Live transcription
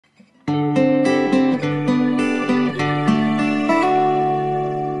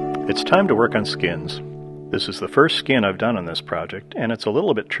It's time to work on skins. This is the first skin I've done on this project, and it's a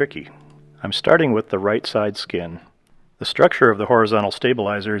little bit tricky. I'm starting with the right side skin. The structure of the horizontal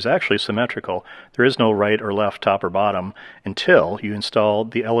stabilizer is actually symmetrical. There is no right or left, top or bottom, until you install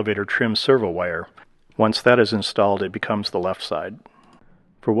the elevator trim servo wire. Once that is installed, it becomes the left side.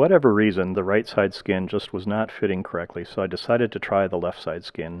 For whatever reason, the right side skin just was not fitting correctly, so I decided to try the left side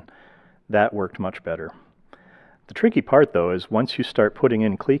skin. That worked much better. The tricky part, though, is once you start putting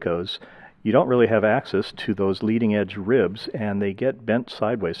in Clecos, you don't really have access to those leading edge ribs, and they get bent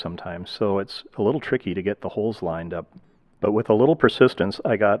sideways sometimes, so it's a little tricky to get the holes lined up. But with a little persistence,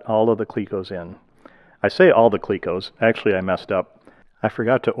 I got all of the Clecos in. I say all the Clecos, actually I messed up. I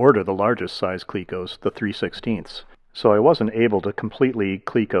forgot to order the largest size Clecos, the 3/16, so I wasn't able to completely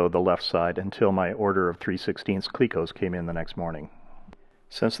Cleco the left side until my order of 3/16 Clecos came in the next morning.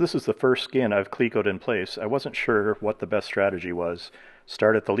 Since this is the first skin I've Clecoed in place, I wasn't sure what the best strategy was.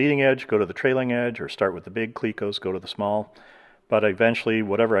 Start at the leading edge, go to the trailing edge, or start with the big Clecos, go to the small. But eventually,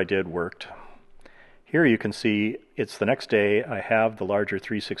 whatever I did worked. Here you can see it's the next day. I have the larger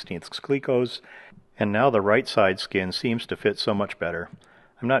 3/16 Clecos, and now the right side skin seems to fit so much better.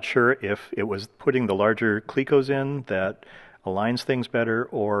 I'm not sure if it was putting the larger Clecos in that aligns things better,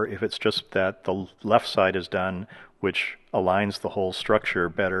 or if it's just that the left side is done, which aligns the whole structure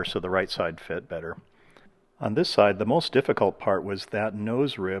better so the right side fit better. On this side, the most difficult part was that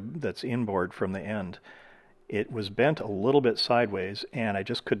nose rib that's inboard from the end. It was bent a little bit sideways, and I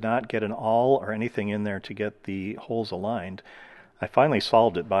just could not get an awl or anything in there to get the holes aligned. I finally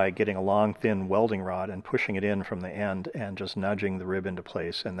solved it by getting a long, thin welding rod and pushing it in from the end and just nudging the rib into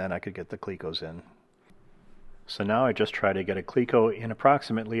place, and then I could get the Clecos in. So now I just try to get a Cleco in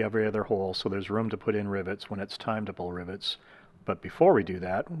approximately every other hole so there's room to put in rivets when it's time to pull rivets. But before we do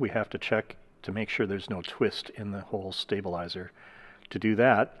that, we have to check to make sure there's no twist in the whole stabilizer. To do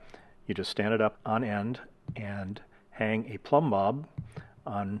that, you just stand it up on end and hang a plumb bob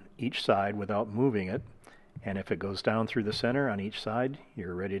on each side without moving it, and if it goes down through the center on each side,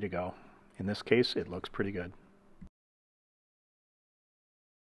 you're ready to go. In this case, it looks pretty good.